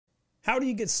How do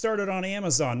you get started on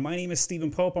Amazon? My name is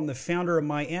Stephen Pope. I'm the founder of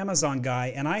My Amazon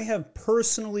Guy, and I have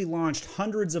personally launched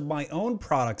hundreds of my own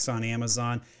products on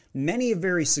Amazon. Many are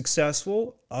very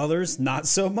successful, others not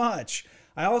so much.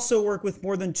 I also work with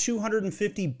more than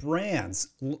 250 brands,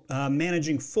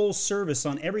 managing full service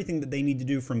on everything that they need to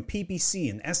do from PPC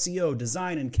and SEO,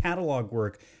 design, and catalog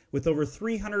work with over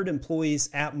 300 employees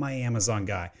at My Amazon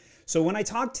Guy. So when I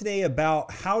talk today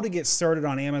about how to get started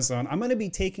on Amazon, I'm going to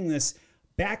be taking this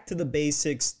back to the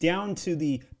basics, down to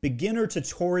the beginner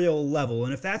tutorial level.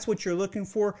 And if that's what you're looking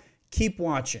for, keep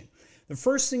watching. The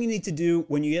first thing you need to do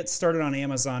when you get started on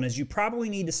Amazon is you probably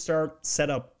need to set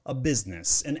up a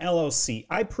business, an LLC.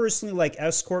 I personally like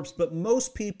S Corps, but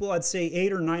most people, I'd say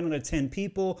 8 or 9 out of 10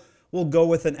 people, will go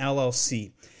with an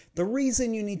LLC. The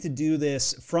reason you need to do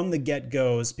this from the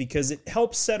get-go is because it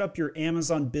helps set up your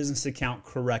Amazon business account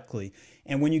correctly.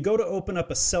 And when you go to open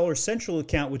up a Seller Central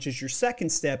account, which is your second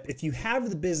step, if you have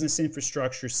the business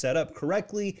infrastructure set up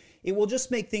correctly, it will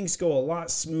just make things go a lot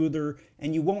smoother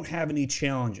and you won't have any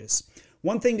challenges.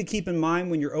 One thing to keep in mind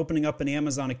when you're opening up an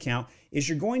Amazon account is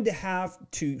you're going to have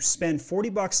to spend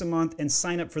 $40 a month and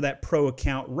sign up for that pro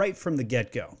account right from the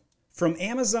get-go. From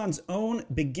Amazon's own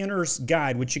beginner's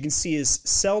guide, which you can see is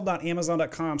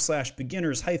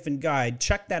sell.amazon.com/beginners-guide.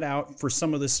 Check that out for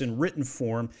some of this in written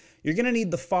form. You're going to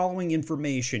need the following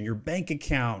information: your bank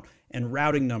account and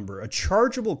routing number, a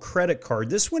chargeable credit card.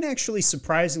 This one actually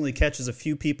surprisingly catches a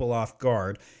few people off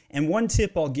guard. And one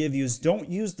tip I'll give you is don't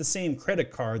use the same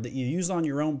credit card that you use on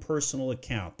your own personal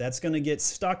account. That's going to get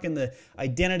stuck in the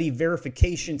identity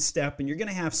verification step, and you're going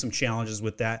to have some challenges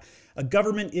with that. A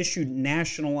government-issued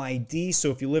national ID,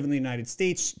 so if you live in the United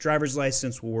States, driver's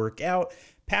license will work out.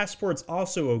 Passport's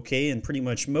also okay in pretty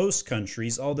much most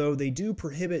countries, although they do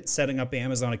prohibit setting up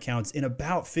Amazon accounts in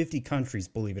about 50 countries,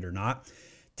 believe it or not.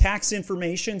 Tax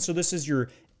information, so this is your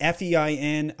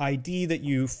FEIN ID that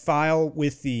you file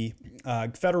with the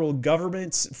federal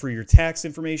government for your tax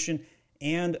information,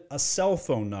 and a cell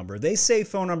phone number. They say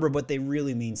phone number, but they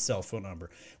really mean cell phone number.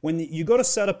 When you go to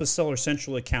set up a Seller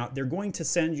Central account, they're going to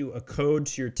send you a code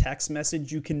to your text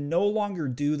message. You can no longer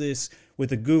do this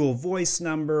with a Google Voice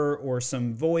number or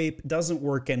some VoIP. It doesn't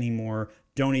work anymore.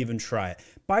 Don't even try it.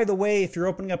 By the way, if you're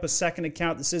opening up a second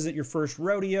account, this isn't your first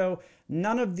rodeo.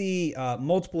 None of the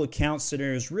multiple account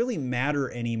scenarios really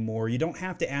matter anymore. You don't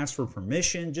have to ask for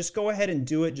permission. Just go ahead and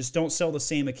do it. Just don't sell the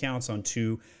same accounts on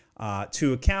two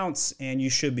accounts, and you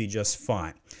should be just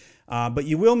fine. But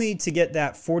you will need to get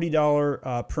that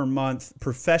 $40 per month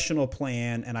professional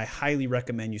plan, and I highly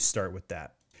recommend you start with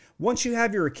that. Once you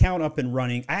have your account up and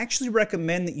running, I actually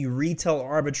recommend that you retail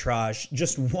arbitrage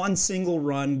just one single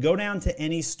run. Go down to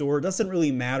any store. It doesn't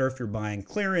really matter if you're buying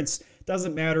clearance. It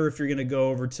doesn't matter if you're going to go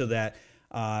over to that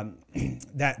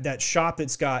shop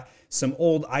that's got some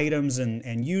old items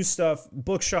and used stuff,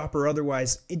 bookshop or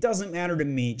otherwise. It doesn't matter to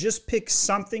me. Just pick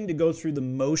something to go through the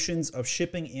motions of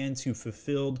shipping into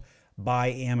Fulfilled by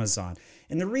Amazon.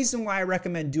 And the reason why I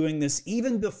recommend doing this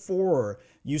even before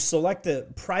you select a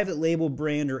private label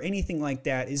brand or anything like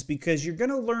that is because you're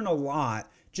going to learn a lot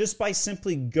just by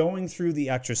simply going through the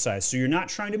exercise. So you're not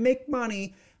trying to make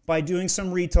money by doing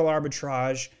some retail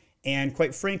arbitrage. And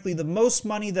quite frankly, the most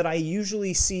money that I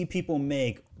usually see people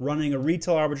make running a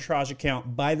retail arbitrage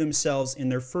account by themselves in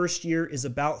their first year is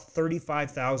about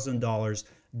 $35,000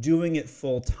 doing it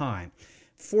full time.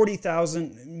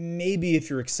 $40,000 maybe if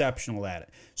you're exceptional at it.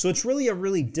 So it's really a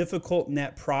really difficult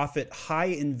net profit, high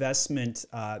investment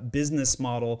business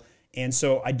model. And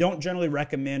so I don't generally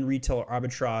recommend retail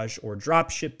arbitrage or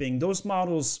drop shipping. Those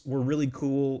models were really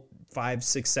cool 5,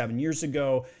 6, 7 years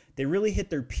ago. They really hit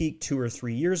their peak 2 or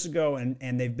 3 years ago,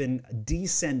 and they've been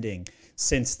descending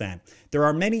since then. There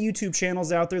are many YouTube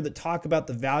channels out there that talk about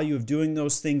the value of doing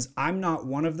those things. I'm not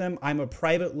one of them. I'm a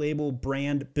private label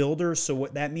brand builder. So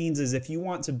what that means is if you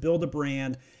want to build a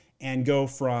brand and go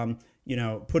from,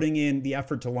 putting in the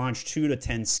effort to launch 2 to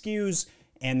 10 SKUs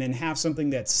and then have something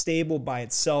that's stable by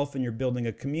itself and you're building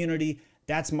a community,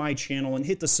 that's my channel, and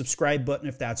hit the subscribe button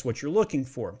if that's what you're looking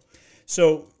for.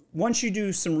 So once you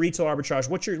do some retail arbitrage,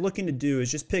 what you're looking to do is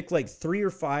just pick like 3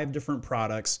 or 5 different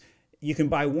products. You can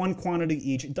buy one quantity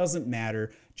each. It doesn't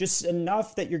matter. Just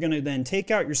enough that you're going to then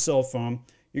take out your cell phone.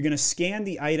 You're going to scan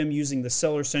the item using the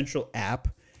Seller Central app.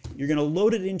 You're going to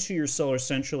load it into your Seller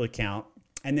Central account,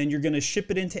 and then you're going to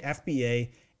ship it into FBA,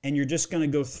 and you're just going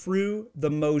to go through the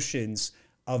motions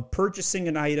of purchasing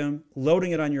an item,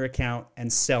 loading it on your account,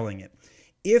 and selling it.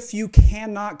 If you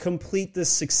cannot complete this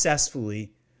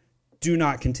successfully, do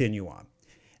not continue on.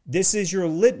 This is your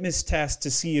litmus test to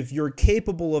see if you're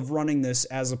capable of running this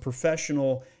as a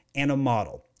professional and a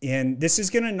model. And this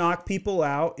is going to knock people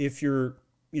out if you're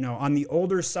on the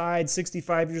older side,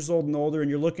 65 years old and older, and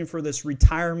you're looking for this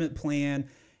retirement plan,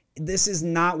 this is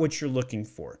not what you're looking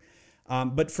for.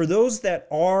 But for those that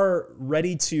are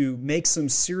ready to make some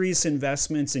serious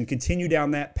investments and continue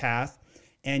down that path,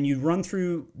 and you run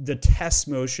through the test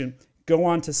motion, go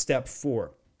on to step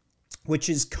 4, which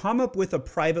is come up with a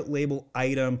private label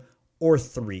item or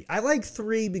 3. I like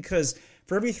 3 because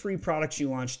for every 3 products you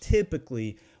launch,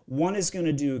 typically one is going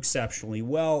to do exceptionally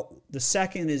well, the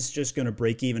second is just going to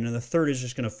break even, and the third is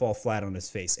just going to fall flat on its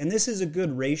face. And this is a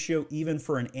good ratio even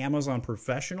for an Amazon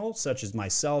professional such as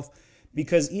myself,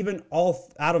 because even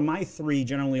out of my 3,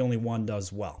 generally only 1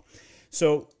 does well.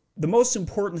 So the most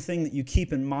important thing that you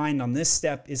keep in mind on this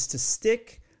step is to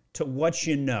stick to what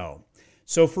you know.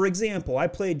 So for example, I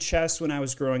played chess when I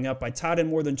was growing up. I taught in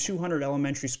more than 200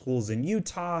 elementary schools in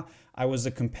Utah. I was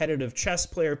a competitive chess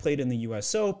player, played in the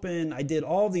US Open. I did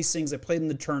all these things. I played in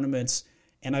the tournaments,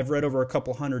 and I've read over a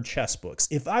couple hundred chess books.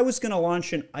 If I was going to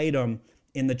launch an item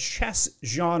in the chess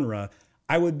genre,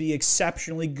 I would be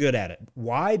exceptionally good at it.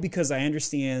 Why? Because I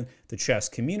understand the chess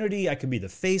community. I could be the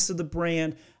face of the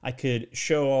brand. I could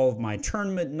show all of my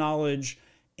tournament knowledge,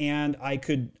 and I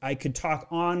could talk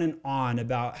on and on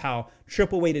about how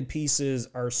triple-weighted pieces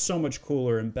are so much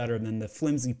cooler and better than the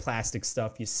flimsy plastic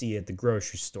stuff you see at the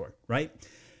grocery store, right?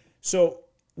 So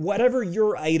whatever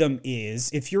your item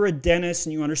is, if you're a dentist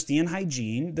and you understand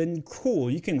hygiene, then cool.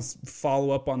 You can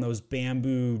follow up on those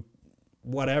bamboo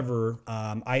whatever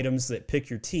items that pick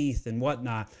your teeth and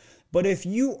whatnot. But if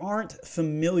you aren't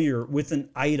familiar with an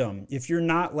item, if you're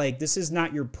not this is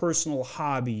not your personal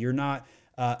hobby, you're not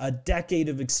a decade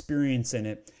of experience in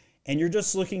it, and you're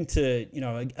just looking to,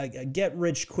 a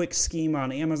get-rich-quick scheme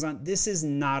on Amazon, this is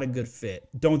not a good fit.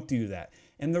 Don't do that.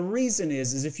 And the reason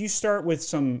is if you start with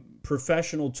some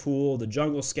professional tool, the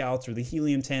Jungle Scouts or the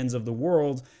Helium 10s of the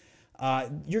world,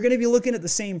 you're going to be looking at the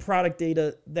same product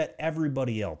data that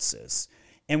everybody else is.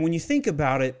 And when you think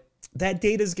about it, that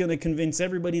data is going to convince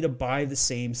everybody to buy the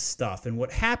same stuff. And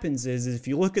what happens is if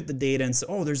you look at the data and say,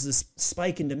 oh, there's this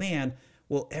spike in demand,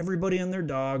 well, everybody and their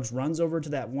dogs runs over to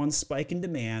that one spike in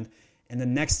demand, and the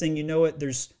next thing you know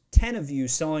there's 10 of you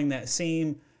selling that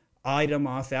same item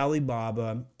off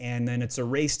Alibaba, and then it's a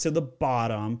race to the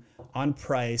bottom on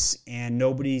price, and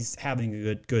nobody's having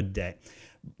a good day.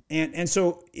 And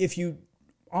so if you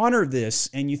honor this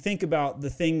and you think about the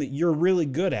thing that you're really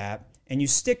good at and you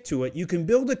stick to it, you can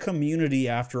build a community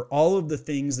after all of the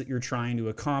things that you're trying to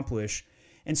accomplish.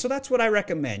 And so that's what I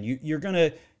recommend. You're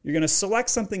gonna select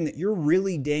something that you're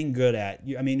really dang good at.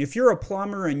 If you're a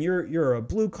plumber and you're a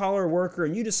blue collar worker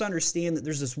and you just understand that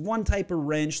there's this one type of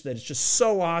wrench that is just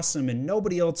so awesome and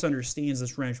nobody else understands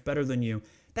this wrench better than you,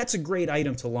 that's a great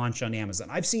item to launch on Amazon.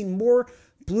 I've seen more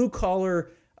blue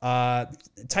collar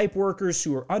type workers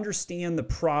who understand the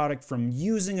product from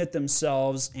using it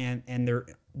themselves and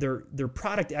they're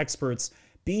product experts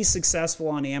be successful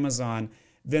on Amazon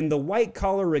than the white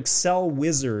collar Excel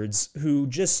wizards who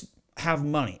just have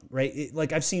money, right?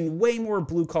 I've seen way more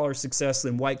blue collar success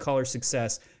than white collar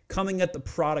success coming at the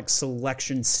product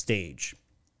selection stage.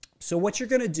 So what you're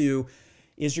going to do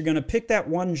is you're going to pick that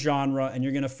one genre and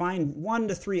you're going to find 1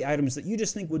 to 3 items that you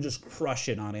just think will just crush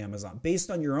it on Amazon based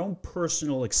on your own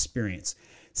personal experience.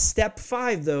 Step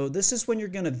 5, though, this is when you're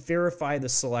going to verify the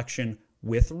selection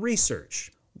with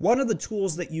research. One of the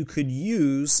tools that you could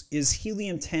use is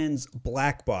Helium 10's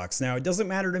Black Box. Now, it doesn't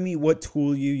matter to me what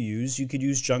tool you use. You could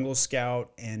use Jungle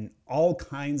Scout and all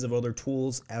kinds of other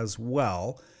tools as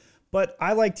well. But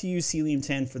I like to use Helium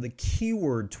 10 for the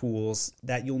keyword tools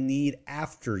that you'll need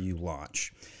after you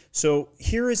launch. So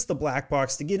here is the Black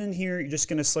Box. To get in here, you're just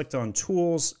going to select on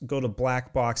Tools, go to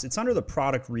Black Box. It's under the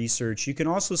Product Research. You can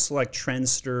also select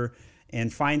Trendster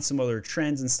and find some other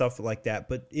trends and stuff like that.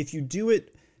 But if you do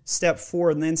it step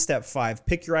 4 and then step 5,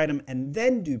 pick your item and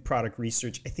then do product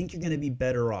research, I think you're going to be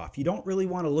better off. You don't really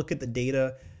want to look at the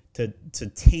data to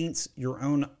taint your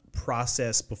own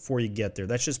process before you get there.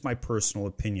 That's just my personal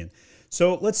opinion.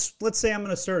 So let's say I'm going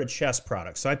to start a chess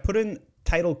product. So I put in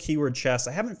title keyword chess.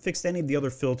 I haven't fixed any of the other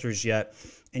filters yet.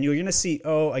 And you're going to see,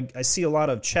 I see a lot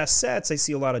of chess sets. I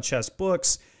see a lot of chess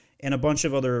books and a bunch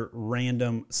of other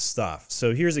random stuff.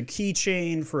 So here's a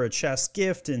keychain for a chess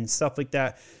gift and stuff like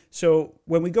that. So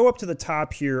when we go up to the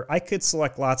top here, I could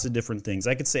select lots of different things.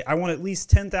 I could say I want at least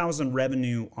 10,000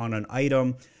 revenue on an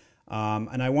item,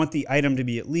 and I want the item to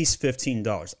be at least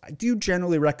 $15. I do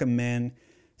generally recommend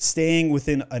staying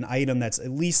within an item that's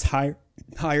at least higher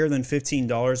than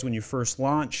 $15 when you first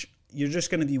launch. You're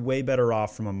just going to be way better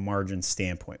off from a margin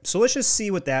standpoint. So let's just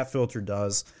see what that filter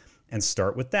does and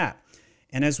start with that.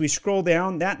 And as we scroll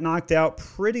down, that knocked out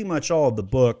pretty much all of the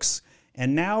books.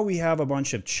 And now we have a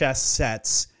bunch of chess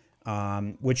sets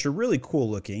which are really cool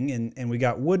looking. And we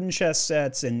got wooden chess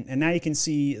sets, and now you can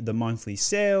see the monthly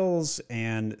sales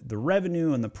and the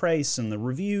revenue and the price and the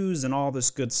reviews and all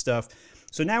this good stuff.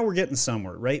 So now we're getting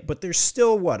somewhere, right? But there's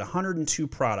still, 102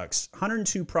 products.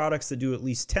 102 products that do at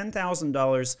least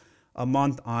 $10,000 a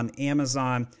month on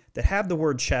Amazon that have the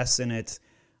word chess in it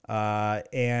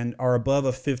and are above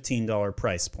a $15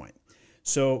 price point.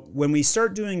 So when we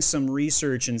start doing some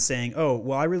research and saying, oh,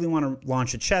 well, I really want to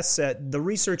launch a chess set, the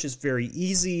research is very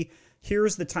easy.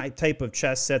 Here's the type of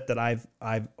chess set that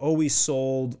I've always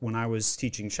sold when I was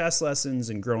teaching chess lessons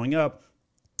and growing up.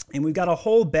 And we've got a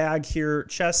whole bag here,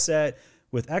 chess set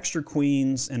with extra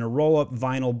queens and a roll-up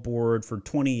vinyl board for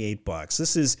 $28.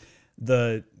 This is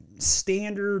the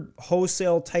standard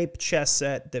wholesale type chess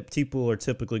set that people are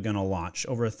typically going to launch.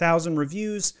 Over 1,000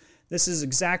 reviews. This is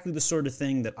exactly the sort of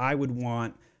thing that I would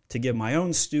want to give my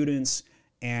own students,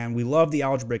 and we love the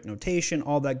algebraic notation,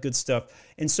 all that good stuff.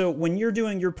 And so when you're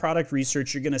doing your product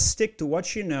research, you're going to stick to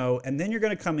what you know, and then you're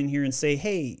going to come in here and say,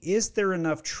 hey, is there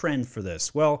enough trend for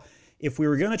this? Well, if we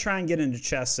were going to try and get into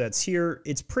chess sets here,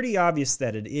 it's pretty obvious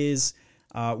that it is.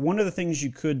 One of the things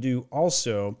you could do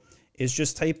also is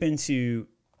just type into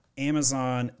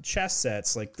Amazon chess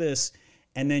sets like this,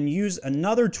 and then use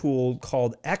another tool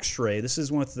called X-Ray. This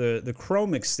is with the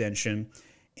Chrome extension.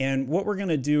 And what we're going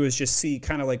to do is just see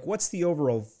kind of like what's the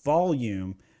overall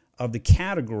volume of the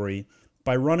category.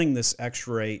 By running this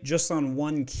X-Ray just on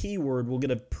one keyword, we'll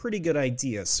get a pretty good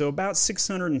idea. So about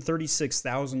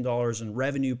 $636,000 in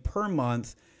revenue per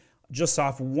month just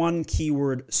off one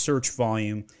keyword search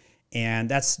volume. And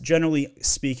that's generally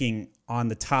speaking on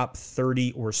the top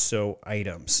 30 or so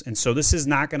items. And so this is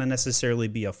not going to necessarily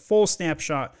be a full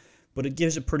snapshot, but it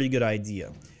gives a pretty good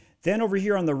idea. Then over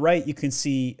here on the right, you can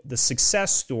see the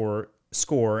success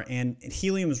score, and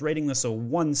Helium is rating this a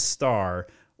 1 star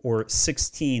or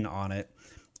 16 on it.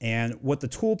 And what the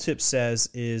tooltip says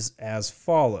is as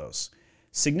follows.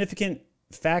 Significant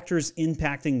factors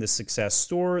impacting the success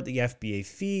score, the FBA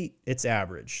fee, it's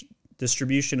average.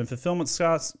 Distribution and fulfillment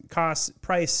costs,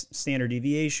 price, standard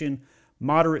deviation,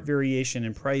 moderate variation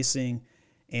in pricing,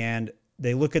 and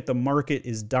they look at the market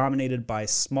is dominated by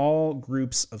small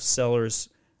groups of sellers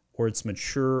or it's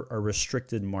mature or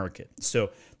restricted market. So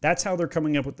that's how they're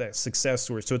coming up with that success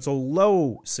score. So it's a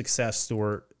low success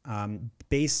score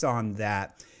based on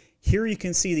that. Here you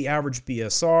can see the average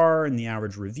BSR and the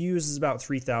average reviews is about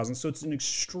 3,000. So it's an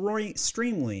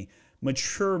extremely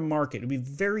mature market. It'd be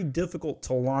very difficult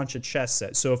to launch a chess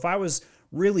set. So if I was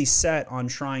really set on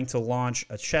trying to launch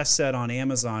a chess set on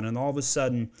Amazon and all of a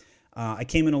sudden I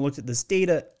came in and looked at this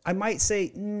data, I might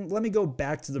say, let me go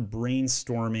back to the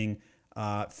brainstorming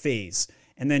phase.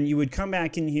 And then you would come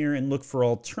back in here and look for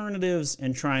alternatives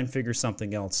and try and figure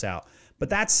something else out. But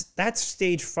that's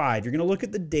stage 5. You're going to look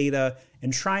at the data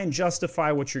and try and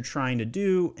justify what you're trying to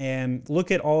do and look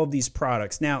at all of these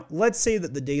products. Now, let's say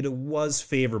that the data was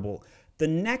favorable. The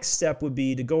next step would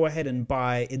be to go ahead and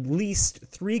buy at least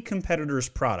 3 competitors'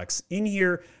 products. In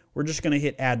here, we're just going to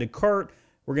hit add to cart.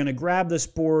 We're going to grab this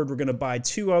board. We're going to buy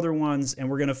 2 other ones, and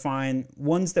we're going to find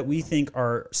ones that we think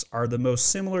are the most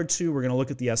similar to. We're going to look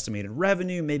at the estimated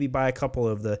revenue, maybe buy a couple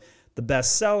of the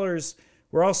best sellers.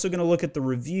 We're also going to look at the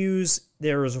reviews.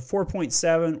 There is a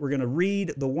 4.7. We're going to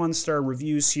read the 1-star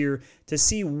reviews here to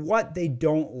see what they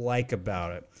don't like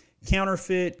about it.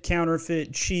 Counterfeit,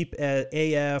 cheap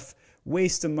AF,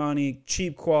 waste of money,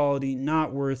 cheap quality,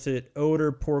 not worth it,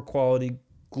 odor, poor quality,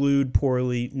 glued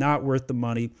poorly, not worth the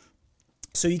money.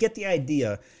 So you get the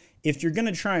idea. If you're going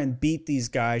to try and beat these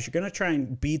guys, you're going to try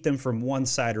and beat them from one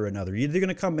side or another. You're either going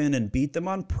to come in and beat them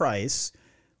on price,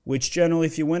 which generally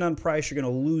if you win on price, you're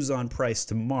going to lose on price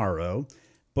tomorrow.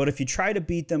 But if you try to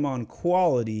beat them on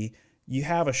quality, you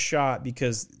have a shot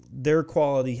because their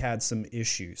quality had some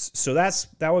issues. So that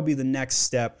would be the next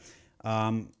step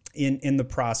in the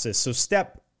process. So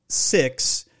step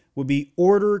 6 would be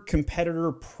order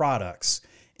competitor products.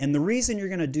 And the reason you're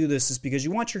going to do this is because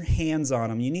you want your hands on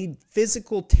them. You need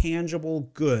physical, tangible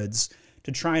goods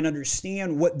to try and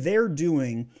understand what they're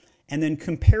doing and then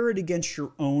compare it against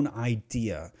your own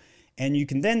idea. And you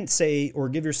can then say or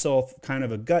give yourself kind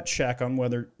of a gut check on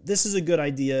whether this is a good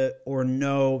idea or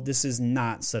no, this is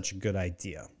not such a good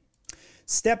idea.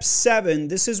 Step 7,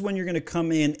 this is when you're going to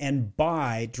come in and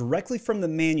buy directly from the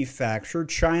manufacturer,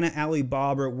 China,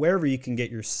 Alibaba, wherever you can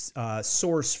get your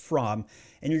source from,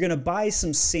 and you're going to buy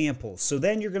some samples. So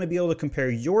then you're going to be able to compare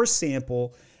your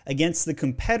sample against the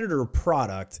competitor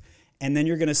product, and then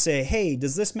you're going to say, hey,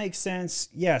 does this make sense?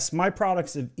 Yes, my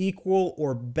product's of equal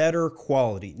or better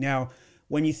quality. Now,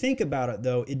 When you think about it,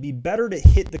 though, it'd be better to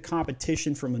hit the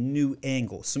competition from a new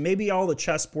angle. So maybe all the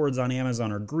chessboards on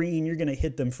Amazon are green, you're going to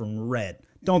hit them from red.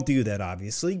 Don't do that,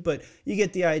 obviously, but you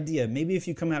get the idea. Maybe if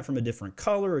you come out from a different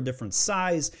color or different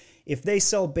size, if they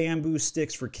sell bamboo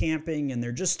sticks for camping and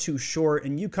they're just too short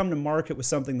and you come to market with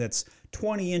something that's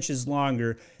 20 inches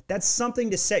longer, that's something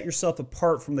to set yourself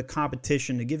apart from the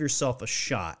competition, to give yourself a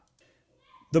shot.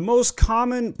 The most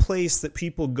common place that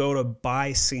people go to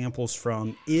buy samples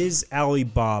from is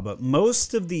Alibaba.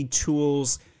 Most of the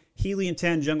tools, Helium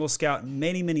 10, Jungle Scout, and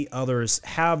many others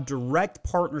have direct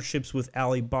partnerships with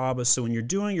Alibaba. So when you're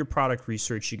doing your product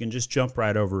research, you can just jump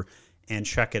right over and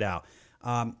check it out.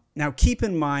 Now, keep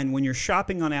in mind, when you're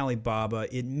shopping on Alibaba,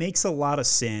 it makes a lot of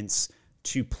sense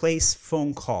to place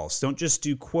phone calls. Don't just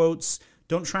do quotes.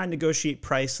 Don't try and negotiate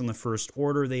price on the first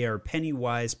order. They are penny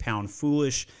wise, pound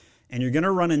foolish. And you're going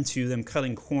to run into them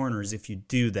cutting corners if you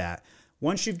do that.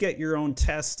 Once you've got your own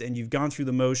test and you've gone through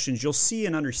the motions, you'll see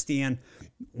and understand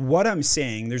what I'm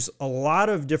saying. There's a lot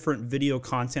of different video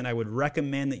content I would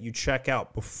recommend that you check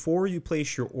out before you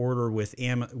place your order with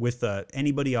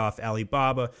anybody off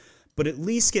Alibaba, but at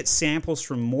least get samples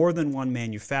from more than one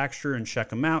manufacturer and check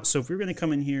them out. So if you're going to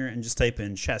come in here and just type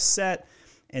in chess set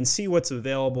and see what's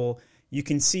available, you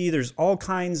can see there's all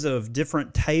kinds of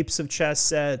different types of chess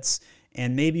sets.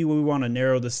 And maybe we want to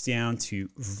narrow this down to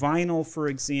vinyl, for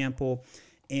example.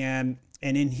 And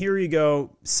in here you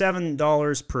go,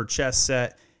 $7 per chess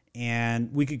set.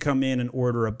 And we could come in and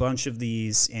order a bunch of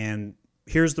these. And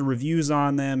here's the reviews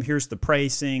on them. Here's the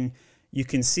pricing. You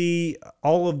can see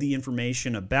all of the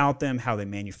information about them, how they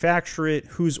manufacture it,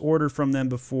 who's ordered from them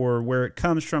before, where it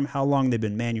comes from, how long they've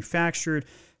been manufactured,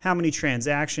 how many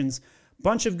transactions.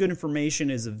 Bunch of good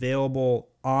information is available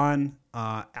on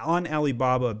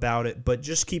Alibaba about it, but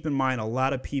just keep in mind a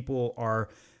lot of people are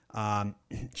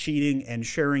cheating and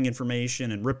sharing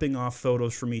information and ripping off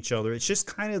photos from each other. It's just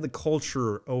kind of the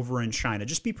culture over in China.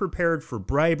 Just be prepared for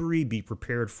bribery, be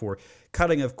prepared for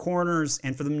cutting of corners,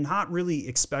 and for them not really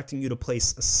expecting you to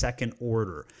place a second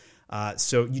order.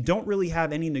 So you don't really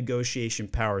have any negotiation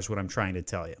power is what I'm trying to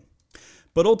tell you.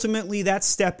 But ultimately, that's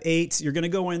step 8. You're going to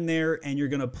go in there and you're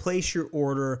going to place your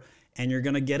order and you're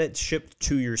going to get it shipped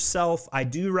to yourself. I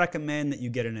do recommend that you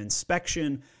get an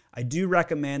inspection. I do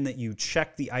recommend that you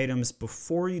check the items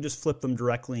before you just flip them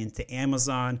directly into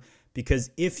Amazon,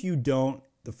 because if you don't,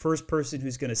 the first person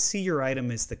who's going to see your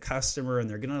item is the customer, and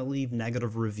they're going to leave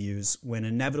negative reviews when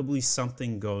inevitably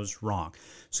something goes wrong.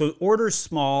 So order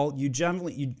small. You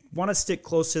want to stick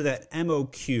close to that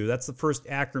MOQ. That's the first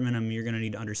acronym you're going to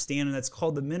need to understand, and that's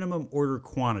called the minimum order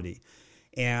quantity.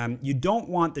 And you don't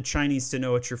want the Chinese to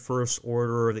know it's your first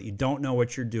order or that you don't know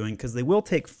what you're doing, because they will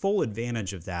take full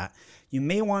advantage of that. You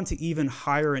may want to even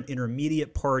hire an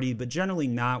intermediate party, but generally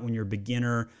not when you're a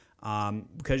beginner,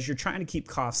 because you're trying to keep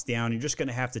costs down. You're just going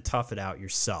to have to tough it out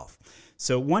yourself.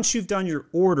 So once you've done your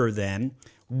order, then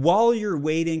while you're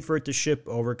waiting for it to ship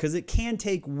over, because it can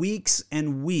take weeks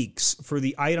and weeks for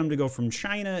the item to go from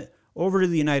China over to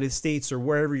the United States or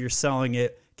wherever you're selling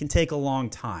it, can take a long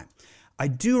time. I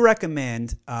do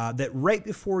recommend that right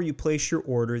before you place your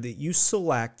order that you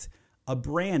select a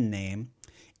brand name,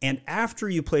 and after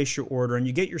you place your order and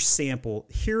you get your sample,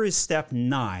 here is step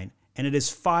 9, and it is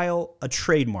file a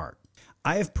trademark.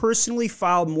 I have personally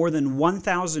filed more than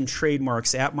 1,000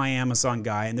 trademarks at My Amazon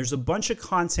Guy, and there's a bunch of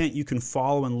content you can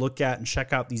follow and look at and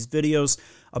check out these videos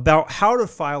about how to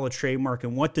file a trademark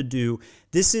and what to do.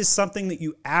 This is something that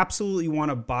you absolutely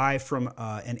want to buy from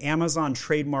an Amazon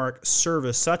trademark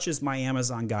service such as My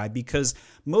Amazon Guy, because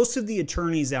most of the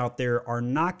attorneys out there are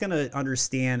not going to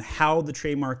understand how the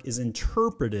trademark is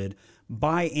interpreted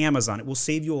by Amazon. It will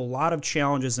save you a lot of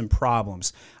challenges and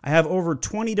problems. I have over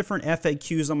 20 different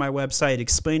FAQs on my website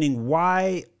explaining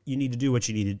why you need to do what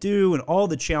you need to do and all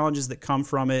the challenges that come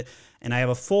from it. And I have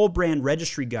a full brand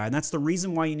registry guide. And that's the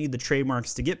reason why you need the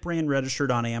trademarks, to get brand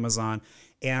registered on Amazon.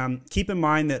 And keep in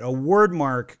mind that a word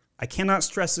mark, I cannot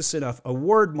stress this enough, a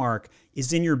word mark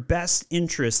is in your best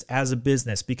interest as a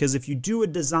business, because if you do a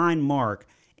design mark,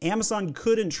 Amazon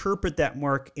could interpret that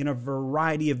mark in a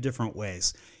variety of different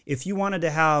ways. If you wanted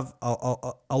to have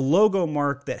a logo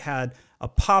mark that had a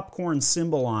popcorn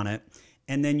symbol on it,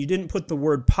 and then you didn't put the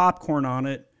word popcorn on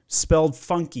it, spelled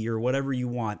funky or whatever you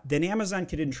want, then Amazon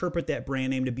could interpret that brand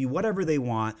name to be whatever they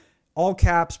want. All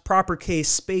caps, proper case,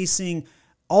 spacing,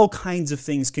 all kinds of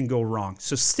things can go wrong.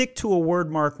 So stick to a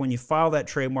word mark when you file that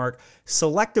trademark,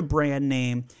 select a brand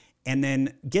name, and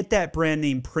then get that brand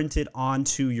name printed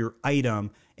onto your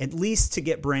item, at least to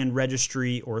get brand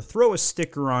registry, or throw a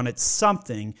sticker on it,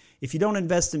 something. If you don't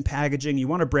invest in packaging, you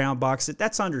want to brown box it,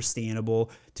 that's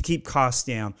understandable to keep costs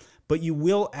down. but you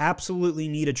will absolutely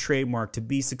need a trademark to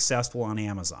be successful on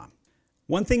Amazon.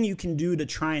 One thing you can do to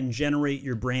try and generate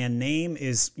your brand name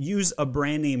is use a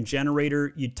brand name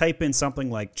generator. You type in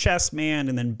something like Chessman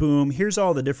and then boom, here's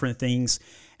all the different things.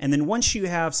 And then once you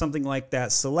have something like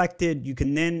that selected, you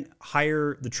can then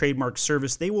hire the trademark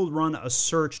service. They will run a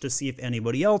search to see if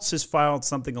anybody else has filed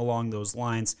something along those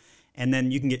lines, and then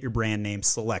you can get your brand name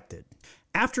selected.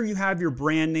 After you have your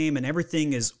brand name and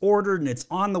everything is ordered and it's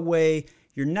on the way,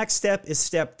 your next step is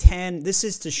step 10. This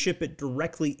is to ship it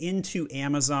directly into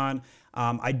Amazon.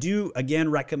 I do,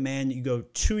 again, recommend you go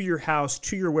to your house,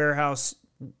 to your warehouse,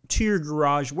 to your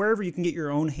garage, wherever you can get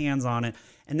your own hands on it,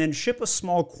 and then ship a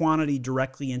small quantity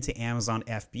directly into Amazon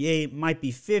FBA. It might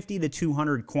be 50 to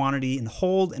 200 quantity, and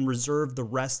hold and reserve the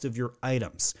rest of your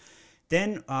items.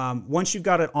 Then once you've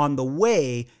got it on the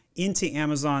way into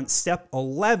Amazon, step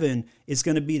 11 is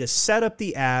going to be to set up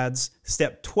the ads.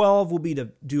 Step 12 will be to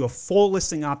do a full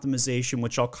listing optimization,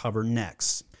 which I'll cover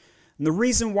next. And the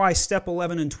reason why step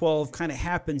 11 and 12 kind of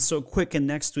happen so quick and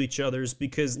next to each other is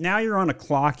because now you're on a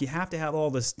clock. You have to have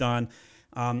all this done.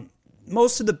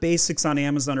 Most of the basics on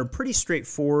Amazon are pretty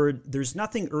straightforward. There's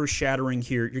nothing earth-shattering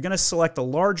here. You're going to select a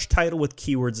large title with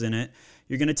keywords in it.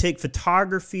 You're going to take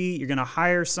photography. You're going to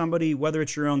hire somebody, whether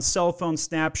it's your own cell phone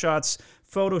snapshots,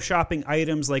 photoshopping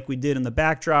items like we did in the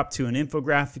backdrop to an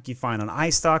infographic you find on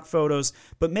iStock Photos.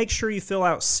 But make sure you fill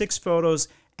out 6 photos.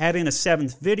 Add in a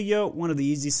 7th video. One of the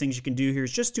easiest things you can do here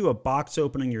is just do a box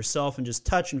opening yourself and just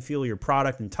touch and feel your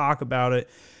product and talk about it.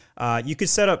 You could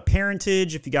set up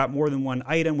parentage if you got more than one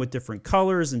item with different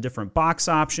colors and different box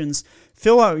options.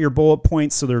 Fill out your bullet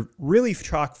points so they're really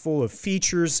chock full of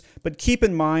features, but keep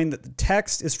in mind that the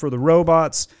text is for the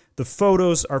robots, the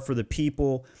photos are for the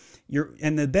people.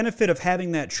 And the benefit of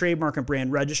having that trademark and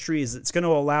brand registry is it's going to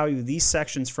allow you these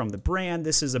sections from the brand.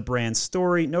 This is a brand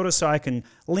story. Notice how I can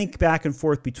link back and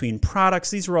forth between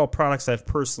products. These are all products I've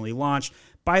personally launched.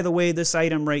 By the way, this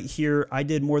item right here, I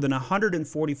did more than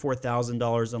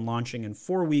 $144,000 in launching in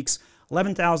 4 weeks,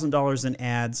 $11,000 in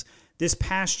ads. This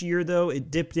past year, though,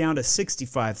 it dipped down to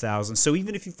 $65,000. So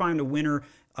even if you find a winner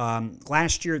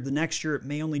last year, the next year, it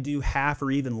may only do half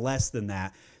or even less than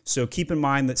that. So keep in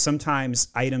mind that sometimes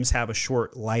items have a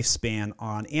short lifespan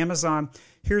on Amazon.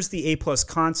 Here's the A+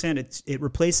 content. It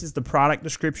replaces the product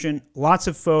description. Lots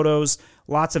of photos,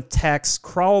 lots of text,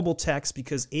 crawlable text,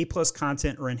 because A+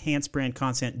 content or enhanced brand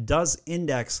content does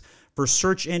index for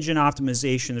search engine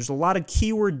optimization. There's a lot of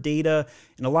keyword data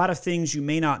and a lot of things you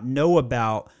may not know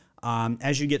about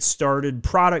as you get started.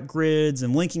 Product grids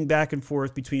and linking back and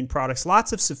forth between products.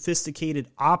 Lots of sophisticated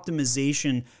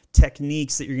optimization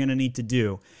techniques that you're going to need to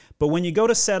do. But when you go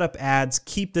to set up ads,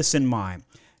 keep this in mind.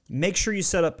 Make sure you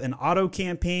set up an auto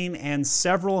campaign and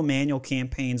several manual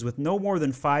campaigns with no more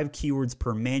than 5 keywords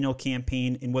per manual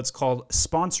campaign in what's called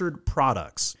sponsored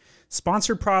products.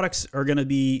 Sponsored products are going to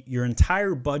be your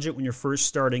entire budget when you're first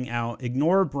starting out.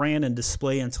 Ignore brand and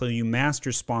display until you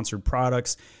master sponsored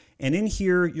products. And in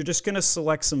here, you're just going to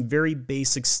select some very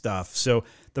basic stuff. So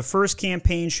the first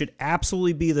campaign should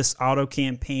absolutely be this auto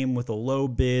campaign with a low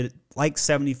bid, like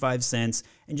 75 cents,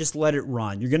 and just let it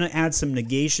run. You're going to add some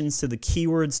negations to the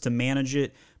keywords to manage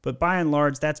it, but by and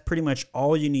large, that's pretty much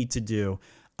all you need to do.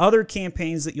 Other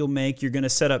campaigns that you'll make, you're going to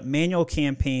set up manual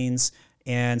campaigns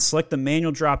and select the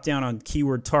manual drop down on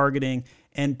keyword targeting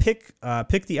and pick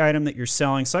the item that you're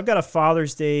selling. So I've got a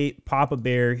Father's Day Papa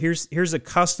Bear. Here's a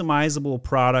customizable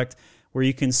product where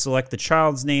you can select the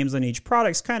child's names on each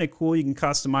product. It's kind of cool. You can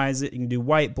customize it. You can do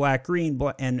white, black, green,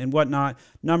 and whatnot.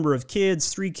 Number of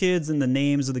kids, 3 kids, and the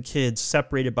names of the kids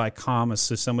separated by commas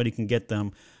so somebody can get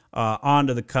them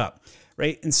onto the cup,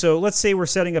 right? And so let's say we're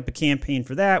setting up a campaign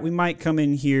for that. We might come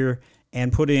in here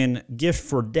and put in gift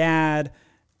for dad,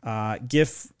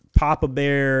 gift Papa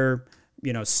Bear,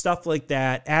 stuff like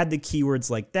that. Add the keywords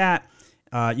like that.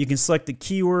 You can select the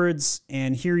keywords,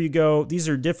 and here you go. These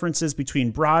are differences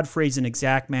between broad phrase and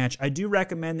exact match. I do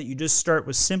recommend that you just start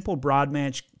with simple broad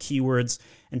match keywords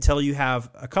until you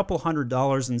have a couple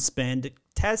 $100 in spend.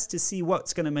 Test to see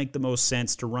what's going to make the most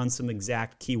sense to run some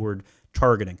exact keyword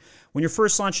targeting. When you're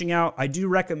first launching out, I do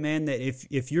recommend that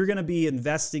if you're going to be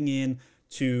investing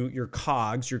into your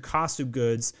COGS, your cost of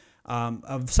goods,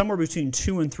 of somewhere between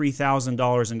 $2,000 and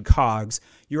 $3,000 in COGS,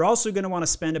 you're also going to want to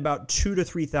spend about $2,000 to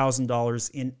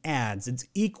 $3,000 in ads. It's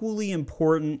equally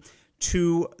important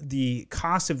to the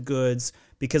cost of goods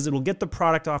because it'll get the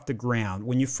product off the ground.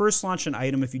 When you first launch an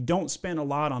item, if you don't spend a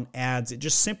lot on ads, it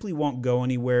just simply won't go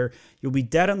anywhere. You'll be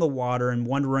dead in the water and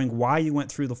wondering why you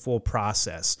went through the full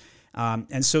process.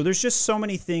 And so there's just so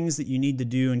many things that you need to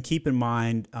do and keep in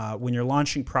mind when you're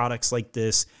launching products like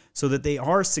this so that they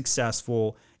are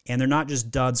successful and they're not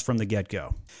just duds from the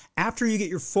get-go. After you get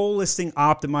your full listing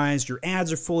optimized, your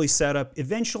ads are fully set up,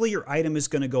 eventually your item is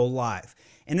going to go live.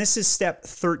 And this is step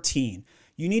 13.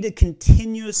 You need to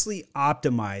continuously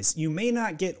optimize. You may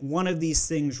not get one of these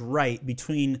things right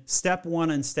between step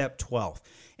 1 and step 12.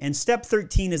 And step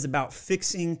 13 is about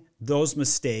fixing those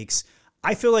mistakes.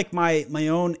 I feel like my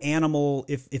own animal,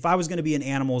 if I was going to be an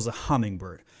animal, is a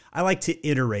hummingbird. I like to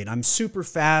iterate. I'm super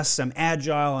fast, I'm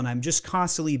agile, and I'm just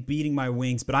constantly beating my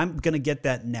wings, but I'm going to get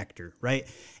that nectar, right?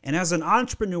 And as an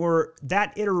entrepreneur,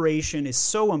 that iteration is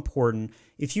so important.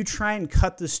 If you try and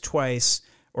cut this twice,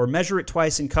 or measure it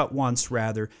twice and cut once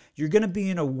rather, you're going to be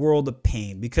in a world of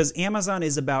pain because Amazon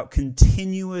is about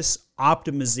continuous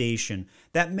optimization.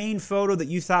 That main photo that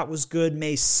you thought was good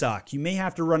may suck. You may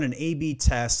have to run an A/B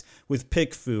test with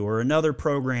PickFu or another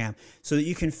program so that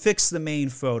you can fix the main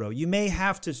photo. You may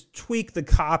have to tweak the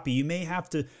copy. You may have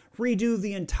to redo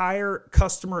the entire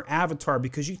customer avatar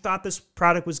because you thought this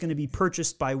product was going to be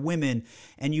purchased by women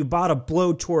and you bought a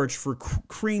blowtorch for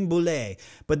creme brulee.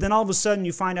 But then all of a sudden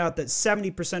you find out that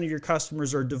 70% of your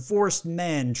customers are divorced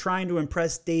men trying to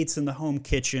impress dates in the home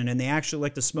kitchen, and they actually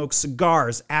like to smoke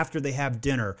cigars after they have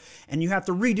dinner. And you have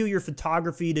to redo your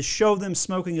photography to show them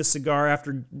smoking a cigar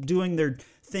after doing their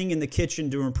thing in the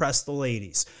kitchen to impress the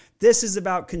ladies. This is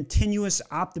about continuous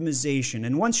optimization.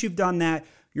 And once you've done that,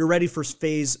 you're ready for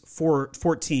phase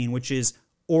 14, which is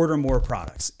order more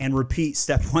products and repeat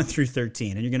step 1 through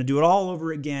 13. And you're going to do it all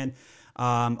over again,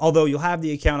 although you'll have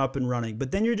the account up and running.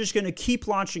 But then you're just going to keep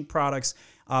launching products.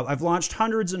 I've launched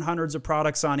hundreds and hundreds of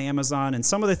products on Amazon, and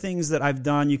some of the things that I've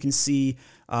done you can see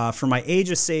from my Age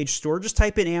of Sage store. Just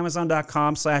type in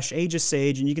amazon.com/Age of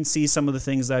Sage, and you can see some of the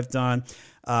things I've done.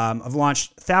 I've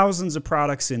launched thousands of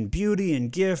products in beauty and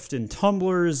gift and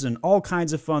tumblers and all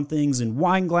kinds of fun things, and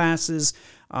wine glasses.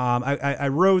 I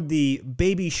rode the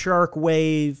baby shark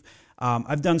wave.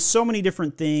 I've done so many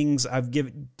different things.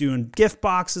 Doing gift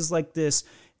boxes like this.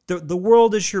 The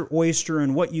world is your oyster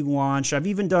and what you launch. I've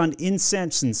even done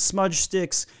incense and smudge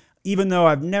sticks. Even though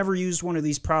I've never used one of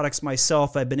these products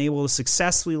myself, I've been able to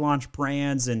successfully launch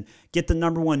brands and get the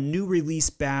 #1 new release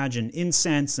badge and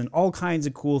incense and all kinds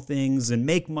of cool things and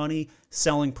make money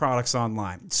selling products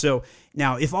online. So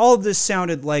now, if all of this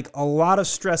sounded like a lot of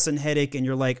stress and headache and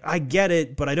you're like, I get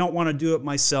it, but I don't want to do it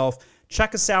myself,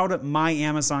 check us out at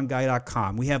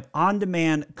myamazonguy.com. We have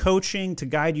on-demand coaching to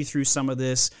guide you through some of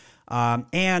this.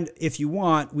 And if you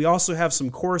want, we also have some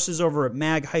courses over at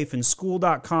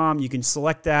mag-school.com. You can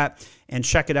select that and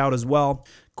check it out as well.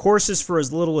 Courses for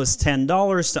as little as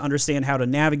 $10 to understand how to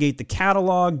navigate the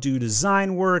catalog, do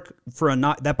design work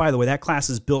by the way, that class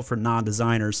is built for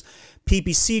non-designers.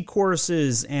 PPC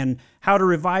courses and how to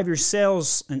revive your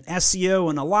sales and SEO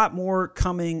and a lot more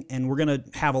coming, and we're going to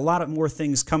have a lot of more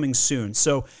things coming soon.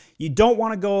 So you don't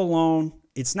want to go alone.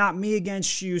 It's not me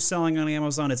against you selling on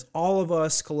Amazon. It's all of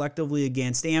us collectively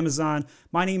against Amazon.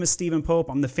 My name is Stephen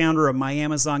Pope. I'm the founder of My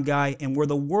Amazon Guy, and we're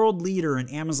the world leader in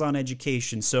Amazon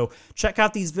education. So check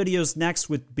out these videos next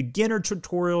with beginner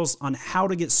tutorials on how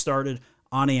to get started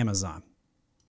on Amazon.